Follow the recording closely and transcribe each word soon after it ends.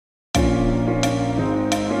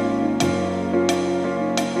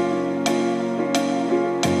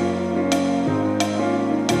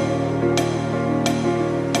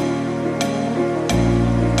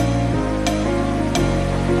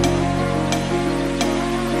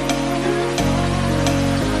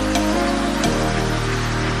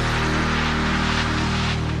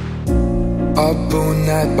Up all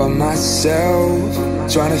night by myself,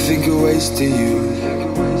 trying to think of ways to you.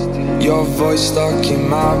 Your voice stuck in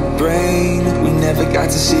my brain, we never got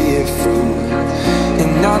to see it through.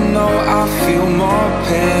 And I know I feel more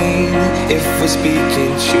pain if we're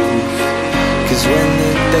speaking truth. Cause when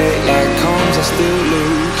the daylight comes I still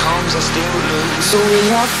lose. So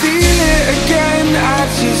will I feel it again? I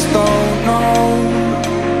just don't know.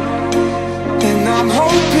 And I'm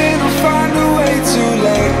hoping I'll find a way to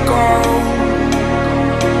let go.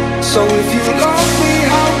 So if you love me,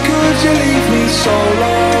 how could you leave me so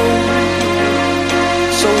low?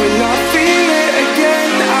 So will I feel it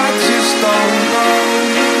again? I just don't know.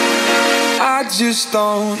 I just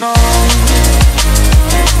don't know.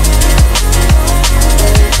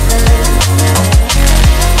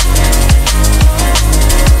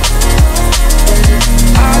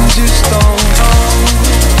 I just don't know.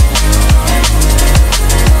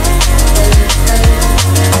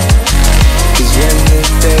 Cause when the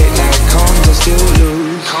daylight comes I still lose.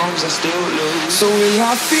 So will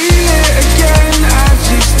I feel it again? I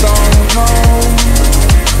just don't know.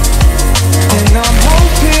 And I'm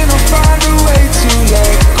hoping I'll find a way to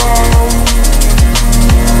let go.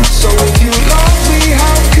 So if you love me,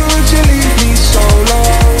 how could you leave me so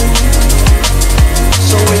low?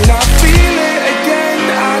 So will I feel it again?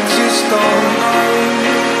 I just don't know.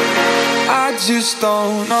 I just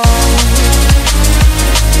don't know.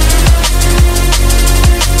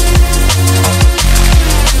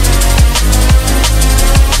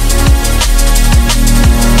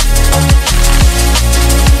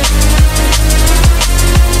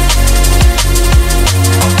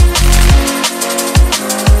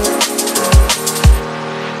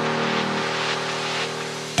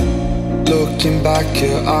 Looking back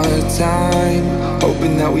at our time,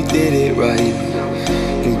 hoping that we did it right.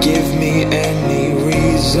 And give me any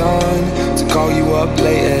reason to call you up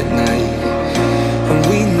late at night. And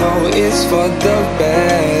we know it's for the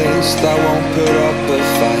best, I won't put up a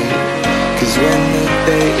fight. Cause when the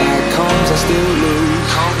daylight comes I still lose.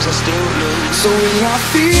 So will I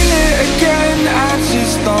feel it again? I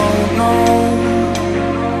just don't know.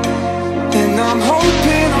 And I'm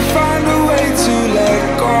hoping I'll find a way to let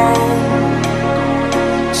go.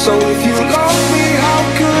 So if you love me, how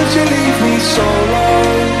could you leave me so low?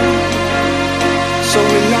 So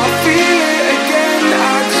will I feel it again?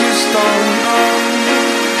 I just don't know.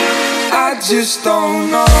 I just don't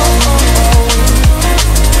know.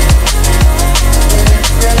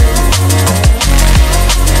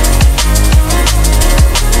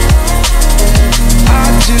 I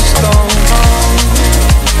just don't know.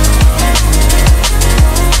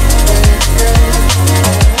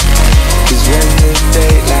 Cause when the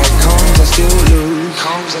daylight comes I still lose.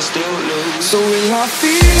 So will I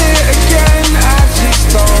feel it again? I just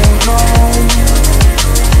don't know.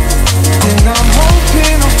 And I'm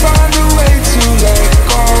hoping I'll find a way to let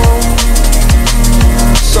go.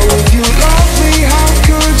 So if you love me, how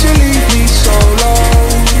could you leave me so low?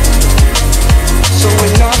 So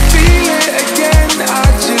will I feel it again? I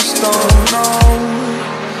just don't know.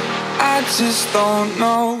 I just don't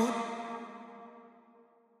know.